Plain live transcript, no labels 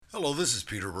Hello, this is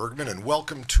Peter Bergman, and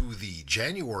welcome to the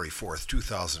January 4th,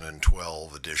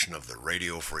 2012 edition of the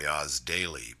Radio Free Oz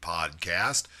Daily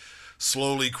Podcast.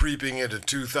 Slowly creeping into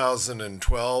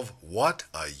 2012, what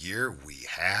a year we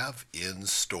have in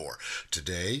store.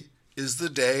 Today is the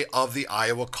day of the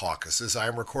Iowa caucuses. I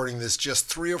am recording this just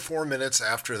 3 or 4 minutes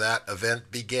after that event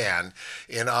began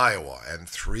in Iowa, and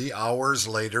 3 hours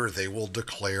later they will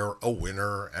declare a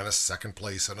winner and a second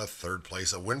place and a third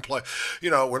place, a win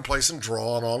place and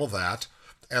draw and all of that.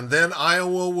 And then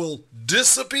Iowa will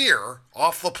disappear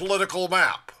off the political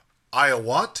map. Iowa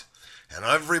what? And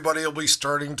everybody will be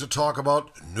starting to talk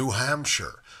about New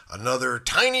Hampshire, another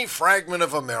tiny fragment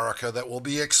of America that will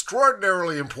be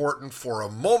extraordinarily important for a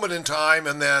moment in time,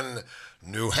 and then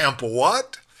New Hampshire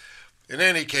what? In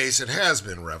any case, it has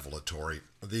been revelatory.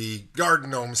 The garden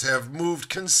gnomes have moved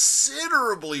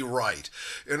considerably right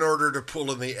in order to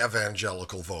pull in the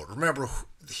evangelical vote. Remember,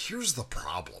 here's the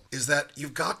problem, is that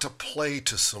you've got to play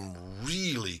to some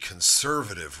really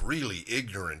conservative, really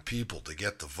ignorant people to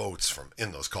get the votes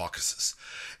in those caucuses.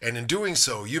 And in doing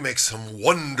so, you make some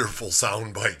wonderful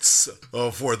sound bites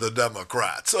for the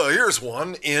Democrats. Here's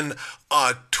one. In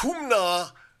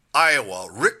Altoona, Iowa,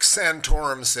 Rick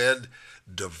Santorum said,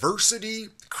 "Diversity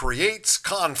creates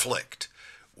conflict.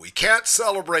 We can't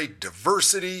celebrate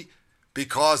diversity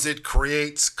because it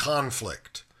creates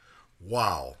conflict."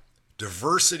 Wow.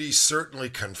 Diversity certainly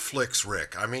conflicts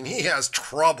Rick. I mean, he has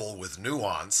trouble with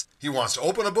nuance. He wants to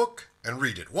open a book and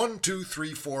read it. 1, 2,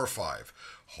 3, 4, 5.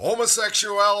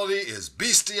 Homosexuality is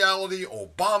bestiality.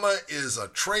 Obama is a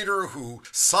traitor who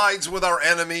sides with our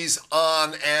enemies,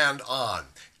 on and on.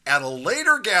 At a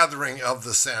later gathering of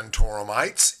the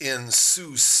Santorumites in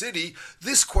Sioux City,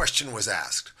 this question was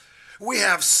asked. We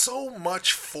have so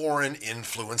much foreign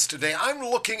influence today. I'm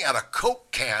looking at a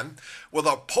Coke can with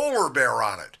a polar bear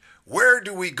on it. Where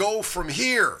do we go from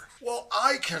here? Well,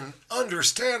 I can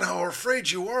understand how afraid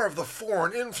you are of the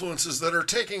foreign influences that are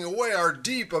taking away our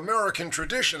deep American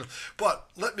tradition, but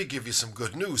let me give you some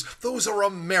good news. Those are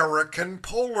American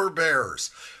polar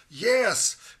bears.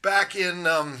 Yes, back in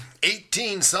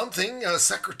 18-something,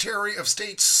 Secretary of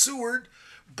State Seward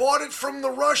bought it from the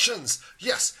Russians.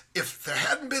 Yes, if there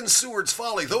hadn't been Seward's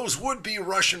folly, those would be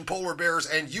Russian polar bears,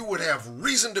 and you would have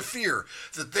reason to fear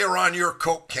that they're on your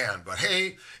Coke can. But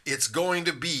hey, it's going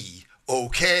to be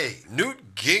okay.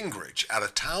 Newt Gingrich at a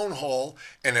town hall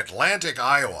in Atlantic,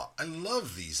 Iowa. I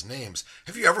love these names.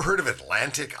 Have you ever heard of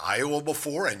Atlantic, Iowa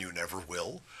before? And you never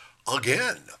will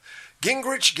again.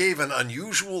 Gingrich gave an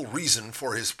unusual reason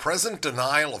for his present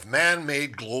denial of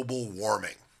man-made global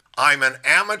warming. "I'm an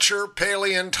amateur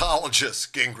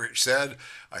paleontologist," Gingrich said.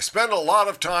 "I spend a lot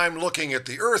of time looking at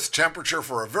the Earth's temperature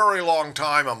for a very long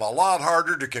time. I'm a lot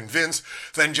harder to convince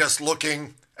than just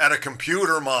looking at a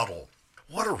computer model."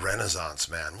 What a renaissance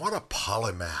man. What a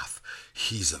polymath.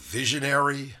 He's a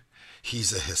visionary,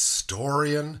 he's a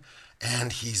historian,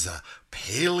 and he's a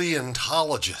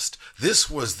paleontologist. This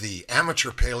was the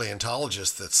amateur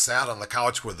paleontologist that sat on the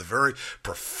couch with the very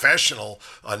professional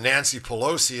Nancy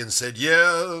Pelosi and said,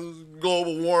 yeah,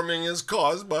 global warming is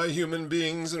caused by human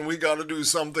beings and we got to do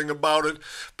something about it.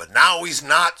 But now he's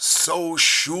not so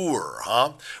sure,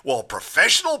 huh? Well,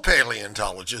 professional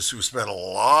paleontologists who spent a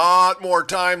lot more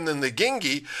time than the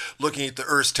Gingy looking at the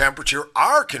Earth's temperature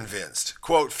are convinced,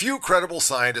 quote, "Few credible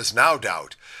scientists now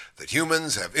doubt that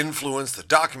humans have influenced the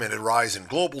documented rise in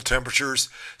global temperatures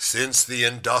since the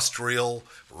Industrial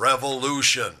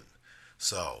Revolution."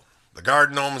 So, the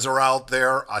garden gnomes are out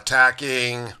there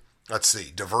attacking,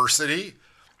 diversity,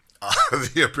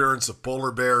 the appearance of polar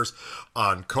bears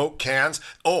on Coke cans.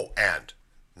 Oh, and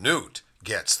Newt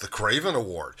gets the CRAVEN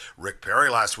Award. Rick Perry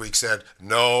last week said,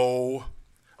 no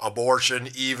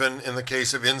abortion, even in the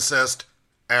case of incest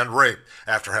and rape,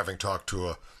 after having talked to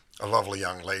a lovely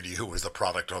young lady who was the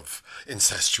product of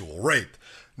incestual rape.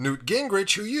 Newt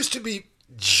Gingrich, who used to be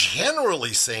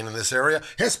generally sane in this area,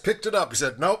 has picked it up. He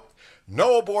said, nope,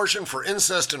 no abortion for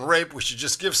incest and rape. We should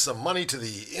just give some money to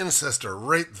the incest or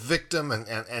rape victim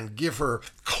and give her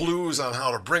clues on how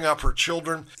to bring up her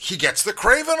children. He gets the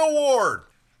CRAVEN Award.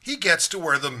 He gets to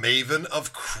wear the Maven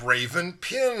of Craven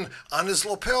pin on his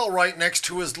lapel right next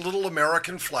to his little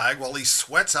American flag while he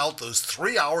sweats out those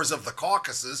 3 hours of the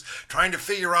caucuses trying to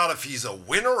figure out if he's a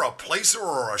winner, a placer,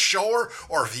 or a shower,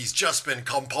 or if he's just been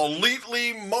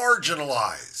completely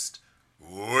marginalized.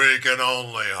 We can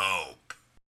only hope.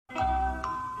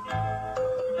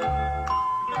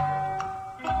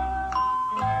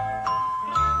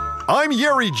 I'm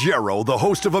Yeri Jarrow, the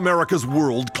host of America's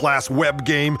world-class web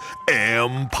game,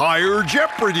 Empire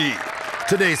Jeopardy!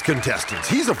 Today's contestants.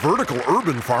 He's a vertical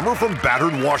urban farmer from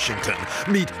Battered, Washington.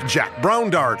 Meet Jack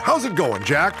Broundard. How's it going,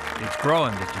 Jack? It's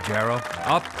growing, Mr. Jarrow.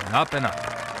 Up and up and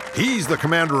up. He's the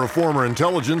commander of former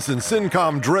intelligence in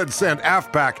CENTCOM Dread-Cent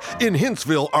AFPAC in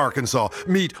Hinceville, Arkansas.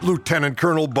 Meet Lieutenant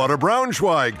Colonel Butta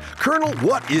Braunschweig. Colonel,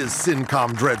 what is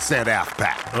CENTCOM Dread-Cent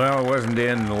AFPAC? Well, I wasn't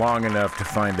in long enough to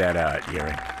find that out,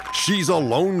 Gary. She's a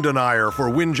loan denier for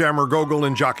Windjammer Gogol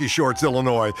in Jockey Shorts,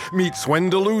 Illinois. Meet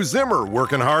Swendaloo Zimmer.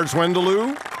 Working hard,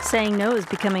 Swendaloo? Saying no is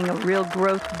becoming a real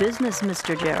growth business,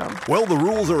 Mr. Jarrow. Well, the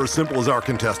rules are as simple as our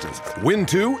contestants. Win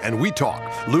 2 and we talk.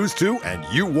 Lose 2 and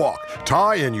you walk.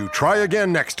 Tie and you try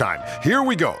again next time. Here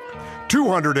we go.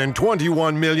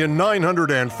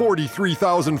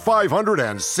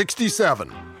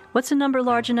 221,943,567. What's a number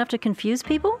large enough to confuse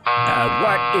people?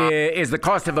 What is the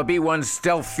cost of a B-1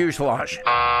 stealth fuselage?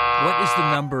 What is the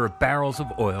number of barrels of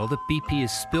oil that BP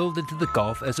has spilled into the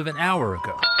Gulf as of an hour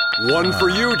ago? One for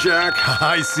you, Jack.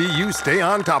 I see you stay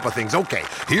on top of things. Okay,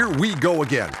 here we go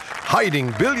again.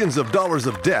 Hiding billions of dollars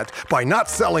of debt by not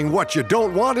selling what you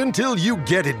don't want until you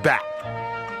get it back.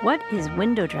 What is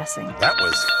window dressing? That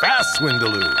was fast,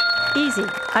 Swindaloo. Easy.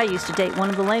 I used to date one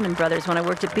of the Lehman brothers when I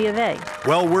worked at B of A.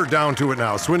 Well, we're down to it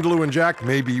now. Swindaloo and Jack,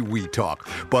 maybe we talk.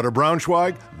 Butta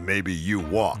Braunschweig, maybe you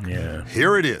walk. Yeah.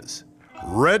 Here it is.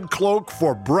 Red Cloak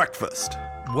for breakfast.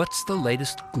 What's the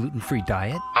latest gluten-free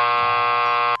diet?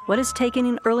 What is taking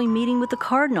an early meeting with the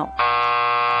Cardinal?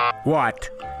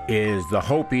 What is the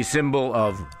Hopi symbol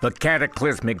of the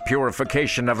cataclysmic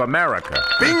purification of America?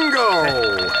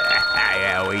 Bingo!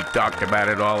 Yeah, we talked about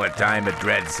it all the time at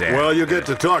Dread-Cent. Well, you get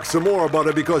to talk some more about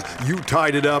it because you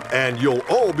tied it up, and you'll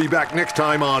all be back next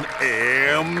time on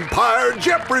Empire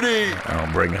Jeopardy!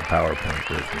 I'll bring a PowerPoint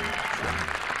with me.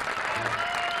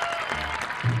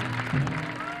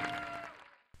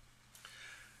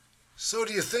 So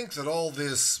do you think that all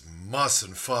this muss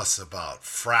and fuss about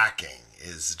fracking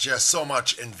is just so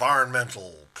much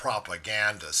environmental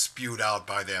propaganda spewed out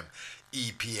by them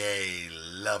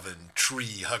EPA-loving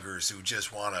tree huggers who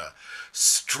just want to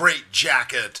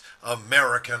straitjacket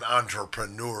American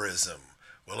entrepreneurism?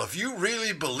 Well, if you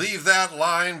really believe that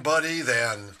line, buddy,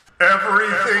 then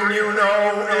everything you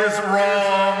know is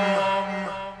wrong.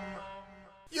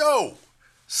 Yo,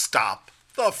 stop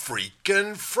the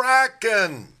freaking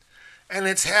fracking. And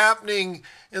it's happening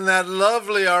in that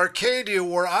lovely Arcadia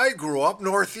where I grew up,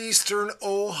 northeastern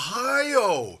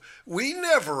Ohio. We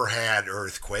never had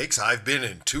earthquakes. I've been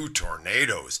in 2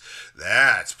 tornadoes.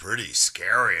 That's pretty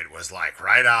scary. It was like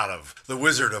right out of The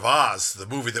Wizard of Oz, the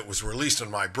movie that was released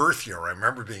on my birth year. I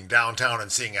remember being downtown and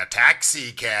seeing a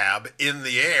taxi cab in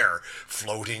the air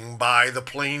floating by the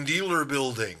Plain Dealer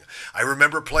building. I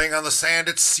remember playing on the sand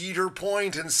at Cedar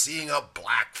Point and seeing a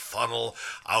black funnel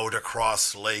out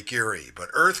across Lake Erie. But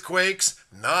earthquakes,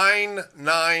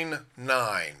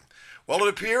 999. Well, it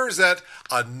appears that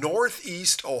a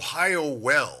northeast Ohio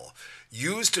well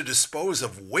used to dispose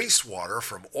of wastewater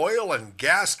from oil and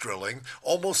gas drilling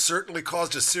almost certainly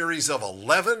caused a series of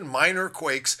 11 minor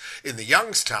quakes in the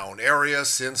Youngstown area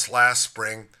since last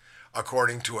spring,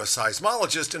 according to a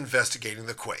seismologist investigating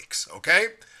the quakes.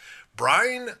 Okay?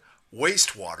 Brine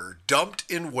wastewater dumped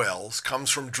in wells comes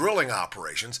from drilling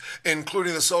operations,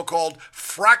 including the so-called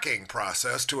fracking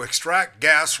process to extract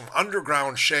gas from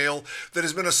underground shale that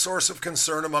has been a source of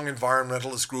concern among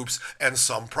environmentalist groups and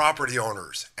some property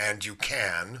owners. And you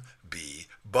can be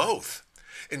both.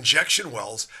 Injection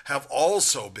wells have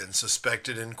also been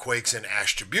suspected in quakes in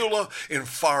Ashtabula, in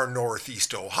far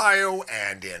northeast Ohio,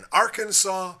 and in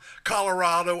Arkansas,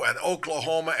 Colorado, and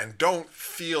Oklahoma. And don't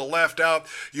feel left out.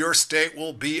 Your state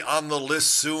will be on the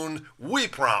list soon, we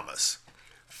promise.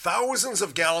 Thousands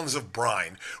of gallons of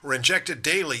brine were injected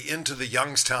daily into the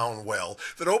Youngstown well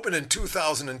that opened in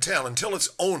 2010 until its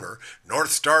owner,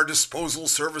 North Star Disposal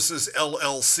Services,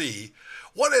 LLC.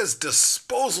 What has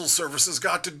disposal services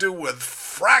got to do with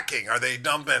fracking? Are they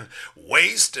dumping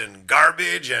waste and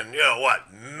garbage and,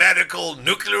 medical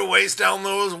nuclear waste down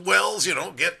those wells?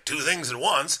 Get 2 things at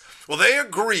once. Well, they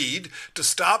agreed to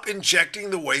stop injecting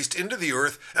the waste into the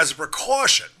earth as a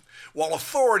precaution while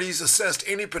authorities assessed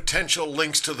any potential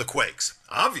links to the quakes.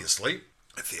 Obviously,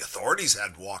 if the authorities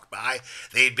had walked by,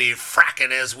 they'd be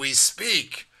fracking as we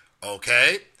speak.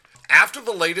 Okay? After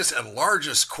the latest and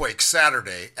largest quake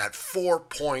Saturday at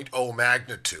 4.0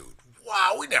 magnitude,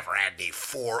 wow, we never had any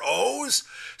 4.0s,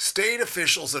 state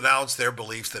officials announced their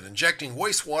beliefs that injecting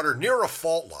wastewater near a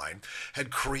fault line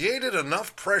had created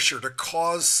enough pressure to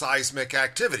cause seismic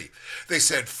activity. They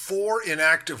said 4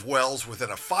 inactive wells within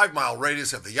a 5-mile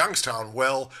radius of the Youngstown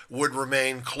well would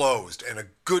remain closed, and a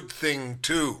good thing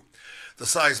too. The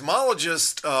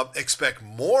seismologists expect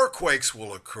more quakes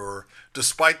will occur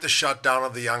despite the shutdown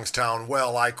of the Youngstown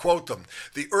well. I quote them,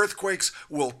 "The earthquakes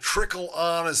will trickle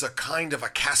on as a kind of a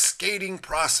cascading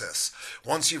process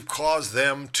once you've caused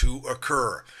them to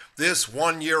occur. This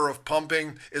 1 year of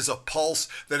pumping is a pulse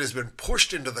that has been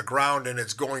pushed into the ground, and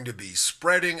it's going to be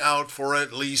spreading out for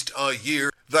at least a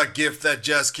year. The gift that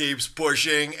just keeps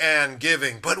pushing and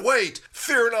giving." But wait,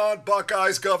 fear not,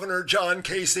 Buckeyes. Governor John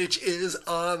Kasich is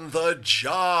on the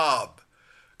job.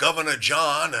 Governor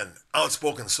John, an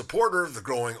outspoken supporter of the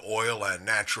growing oil and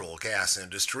natural gas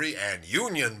industry and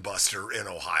union buster in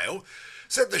Ohio,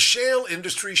 said the shale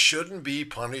industry shouldn't be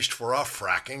punished for a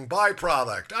fracking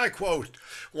byproduct. I quote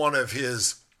one of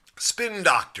his spin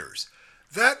doctors,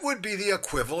 "That would be the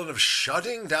equivalent of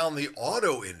shutting down the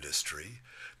auto industry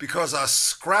because a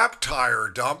scrap tire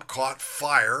dump caught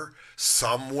fire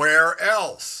somewhere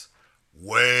else."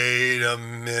 Wait a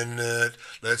minute.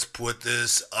 Let's put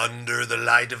this under the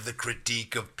light of the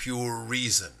critique of pure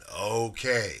reason.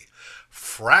 Okay.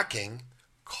 Fracking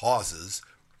causes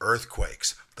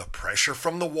earthquakes. The pressure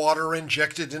from the water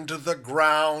injected into the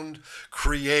ground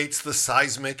creates the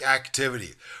seismic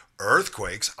activity.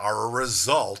 Earthquakes are a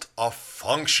result, a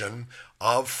function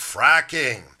of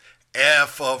fracking.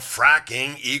 F of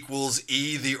fracking equals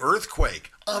E the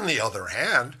earthquake. On the other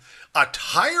hand, a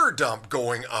tire dump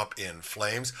going up in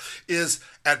flames is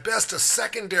at best a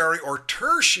secondary or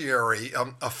tertiary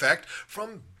effect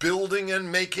from building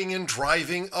and making and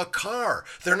driving a car.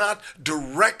 They're not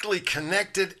directly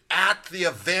connected at the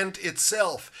event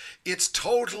itself. It's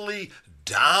totally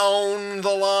down the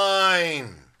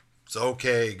line. It's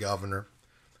okay, Governor.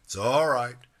 It's all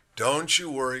right. Don't you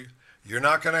worry. You're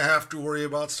not going to have to worry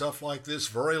about stuff like this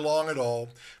very long at all,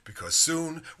 because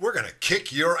soon we're going to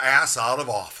kick your ass out of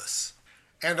office.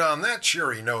 And on that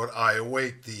cheery note, I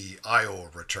await the Iowa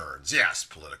returns. Yes,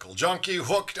 political junkie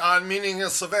hooked on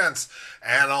meaningless events,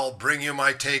 and I'll bring you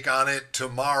my take on it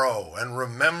tomorrow. And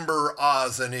remember,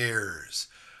 Oz and Ears,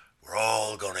 we're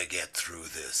all going to get through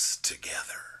this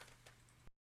together.